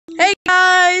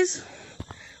guys,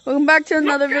 welcome back to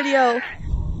another video.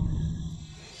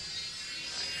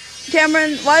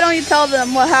 Cameron, why don't you tell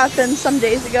them what happened some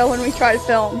days ago when we tried to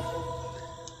film?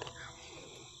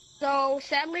 So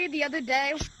sadly the other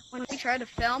day when we tried to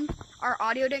film, our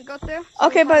audio didn't go through. So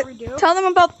Okay, but tell them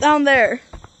about down there.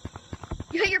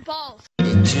 You hit your balls. The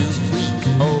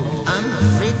 2-week-old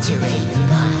unrefrigerated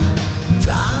pie.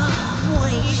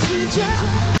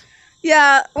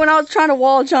 Yeah, when I was trying to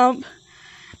wall jump,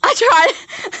 I tried.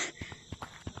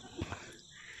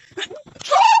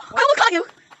 I almost caught you.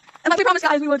 And like we promised,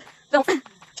 guys, we would film.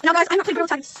 Now, guys, I'm not playing Gorilla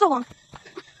Tag in so long.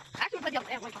 I actually played the other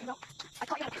day. I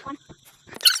taught you how to pick one.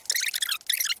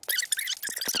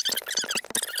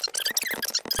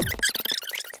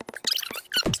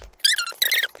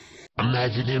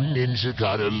 Imagine him ninja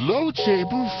got a Loche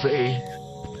buffet.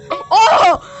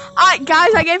 Oh!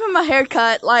 Guys, I gave him a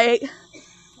haircut, like...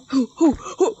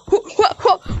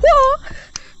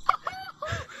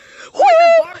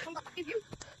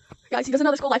 Guys, he doesn't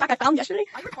know the school life hack I found yesterday.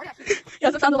 He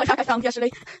doesn't sound the life hack I found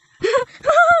yesterday.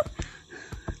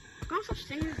 No such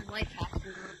thing as life hacks.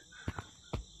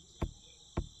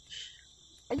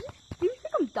 You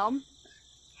think I'm dumb?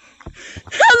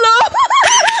 Hello!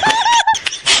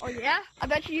 Oh yeah? I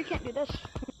bet you can't do this.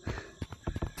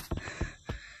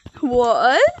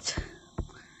 What?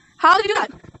 How did you do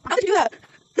that? How did you do that?